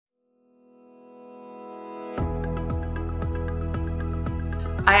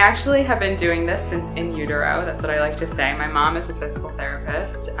I actually have been doing this since in utero. That's what I like to say. My mom is a physical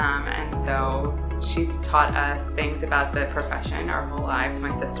therapist, and so she's taught us things about the profession our whole lives,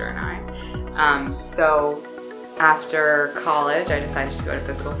 my sister and I. So after college, I decided to go to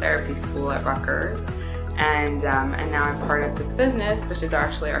physical therapy school at Rutgers, and now I'm part of this business, which is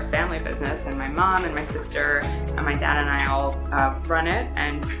actually our family business, and my mom and my sister and my dad and I all run it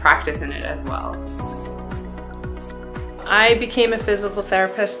and practice in it as well. I became a physical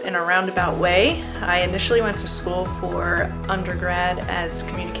therapist in a roundabout way. I initially went to school for undergrad as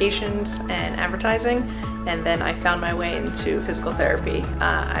communications and advertising, and then I found my way into physical therapy.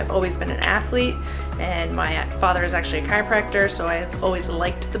 I've always been an athlete, and my father is actually a chiropractor, so I've always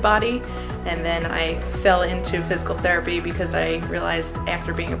liked the body. And then I fell into physical therapy because I realized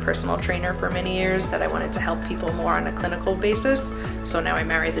after being a personal trainer for many years that I wanted to help people more on a clinical basis. So now I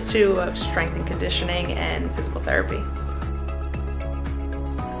marry the two of strength and conditioning and physical therapy.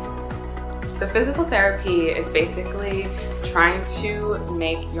 So physical therapy is basically trying to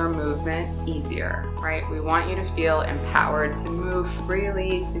make your movement easier, right? We want you to feel empowered to move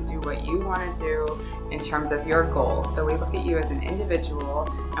freely, to do what you want to do in terms of your goals. So we look at you as an individual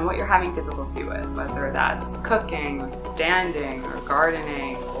and what you're having difficulty with, whether that's cooking, or standing, or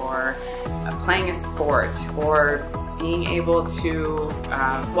gardening, or playing a sport, or being able to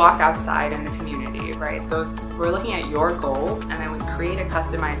walk outside in the community, right? We're looking at your goals, and then we create a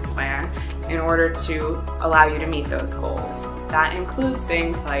customized plan in order to allow you to meet those goals. That includes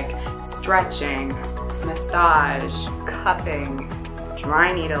things like stretching, massage, cupping, dry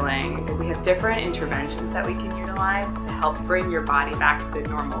needling. We have different interventions that we can utilize to help bring your body back to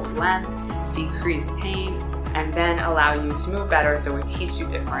normal length, decrease pain, and then allow you to move better. So we teach you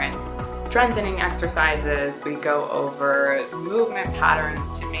different strengthening exercises. We go over movement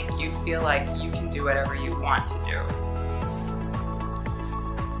patterns to make you feel like you can do whatever you want to do.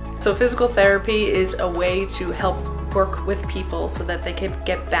 So physical therapy is a way to help work with people so that they can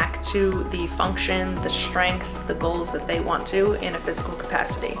get back to the function, the strength, the goals that they want to in a physical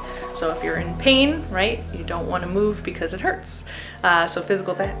capacity. So if you're in pain, right, you don't want to move because it hurts. So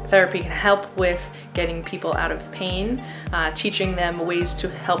physical therapy can help with getting people out of pain, teaching them ways to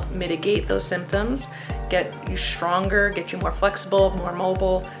help mitigate those symptoms, get you stronger, get you more flexible, more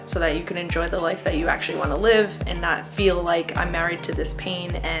mobile, so that you can enjoy the life that you actually want to live and not feel like I'm married to this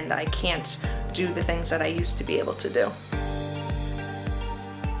pain and I can't do the things that I used to be able to do.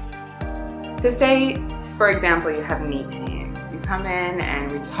 So say, for example, you have knee pain. You come in and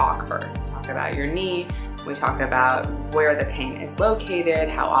we talk first. We talk about your knee, we talk about where the pain is located,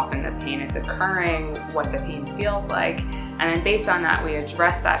 how often the pain is occurring, what the pain feels like, and then based on that we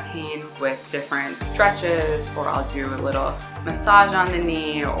address that pain with different stretches, or I'll do a little massage on the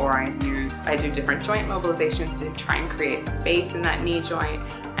knee, or I do different joint mobilizations to try and create space in that knee joint.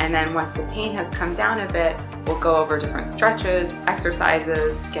 And then once the pain has come down a bit, we'll go over different stretches,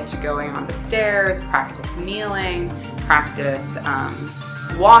 exercises, get you going on the stairs, practice kneeling, practice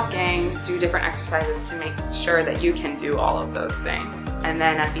walking, do different exercises to make sure that you can do all of those things. And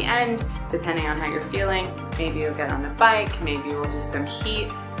then at the end, depending on how you're feeling, maybe you'll get on the bike, maybe we'll do some heat,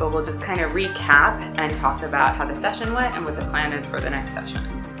 but we'll just kind of recap and talk about how the session went and what the plan is for the next session.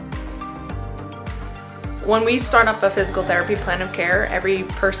 When we start up a physical therapy plan of care, every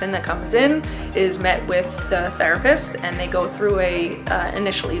person that comes in is met with the therapist and they go through a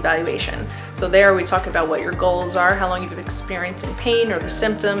initial evaluation. So there we talk about what your goals are, how long you've been experiencing pain or the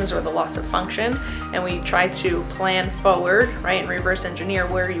symptoms or the loss of function, and we try to plan forward, right, and reverse engineer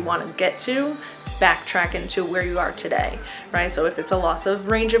where you want to get to, backtrack into where you are today, right? So if it's a loss of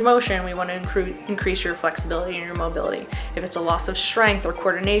range of motion, we want to increase your flexibility and your mobility. If it's a loss of strength or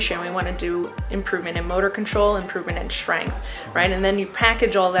coordination, we want to do improvement in motor control, improvement in strength, right? And then you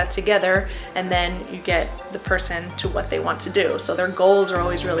package all that together and then you get the person to what they want to do. So their goals are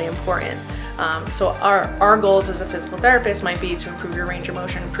always really important. So our goals as a physical therapist might be to improve your range of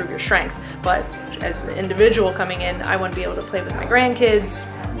motion, improve your strength. But as an individual coming in, I want to be able to play with my grandkids.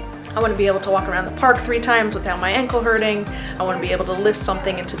 I want to be able to walk around the park 3 times without my ankle hurting. I want to be able to lift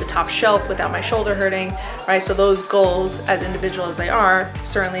something into the top shelf without my shoulder hurting, right? So those goals, as individual as they are,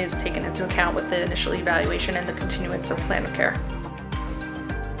 certainly is taken into account with the initial evaluation and the continuance of plan of care.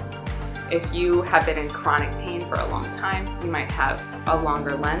 If you have been in chronic pain for a long time, you might have a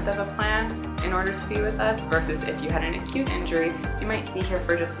longer length of a plan in order to be with us, versus if you had an acute injury, you might be here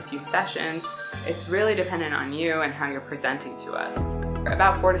for just a few sessions. It's really dependent on you and how you're presenting to us.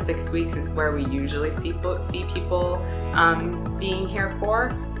 About 4 to 6 weeks is where we usually see people being here for.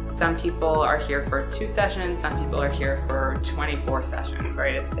 Some people are here for 2 sessions, some people are here for 24 sessions,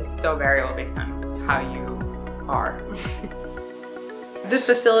 right? It's so variable based on how you are. This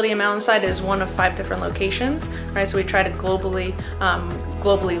facility in Mountainside is one of 5 different locations, right? So we try to locally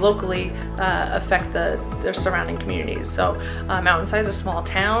affect the surrounding communities. So Mountainside is a small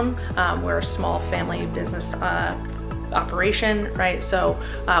town. We're a small family business operation, right? So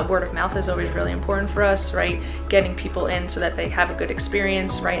word of mouth is always really important for us, right? Getting people in so that they have a good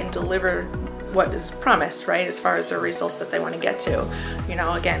experience, right? And deliver what is promised, right? As far as the results that they want to get to. You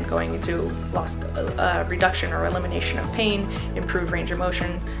know, again, going into loss reduction or elimination of pain, improve range of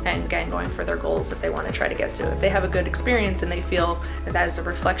motion, and again, going for their goals that they want to try to get to. If they have a good experience and they feel that that is a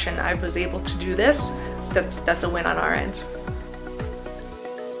reflection, I was able to do this, that's a win on our end.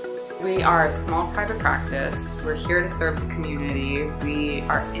 We are a small private practice. We're here to serve the community. We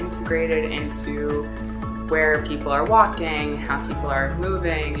are integrated into where people are walking, how people are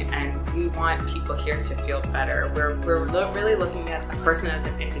moving, and we want people here to feel better. We're really looking at the person as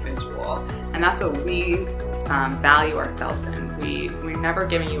an individual, and that's what we value ourselves in. We're never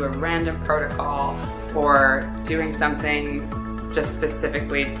giving you a random protocol or doing something just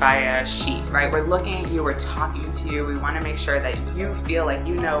specifically by a sheet, right? We're looking at you, we're talking to you, we want to make sure that you feel like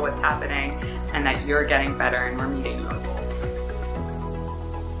you know what's happening and that you're getting better and we're meeting your goals.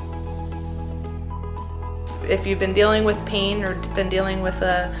 If you've been dealing with pain or been dealing with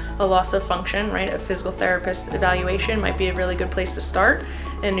a loss of function, right, a physical therapist evaluation might be a really good place to start.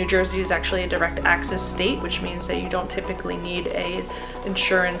 And New Jersey is actually a direct access state, which means that you don't typically need a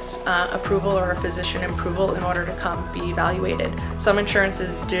insurance approval or a physician approval in order to come be evaluated. Some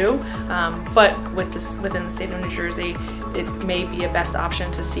insurances do, but within the state of New Jersey, it may be a best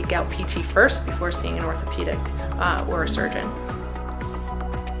option to seek out PT first before seeing an orthopedic or a surgeon.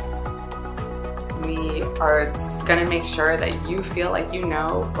 We are going to make sure that you feel like you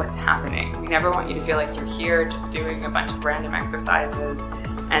know what's happening. We never want you to feel like you're here just doing a bunch of random exercises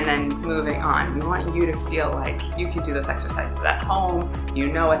and then moving on. We want you to feel like you can do those exercises at home, you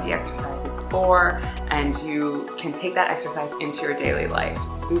know what the exercise is for, and you can take that exercise into your daily life.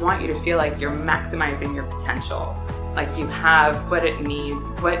 We want you to feel like you're maximizing your potential, like you have what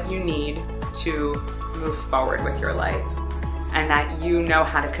you need to move forward with your life, and that you know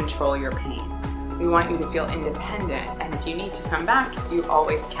how to control your pain. We want you to feel independent, and if you need to come back, you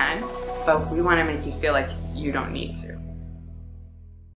always can, but we want to make you feel like you don't need to.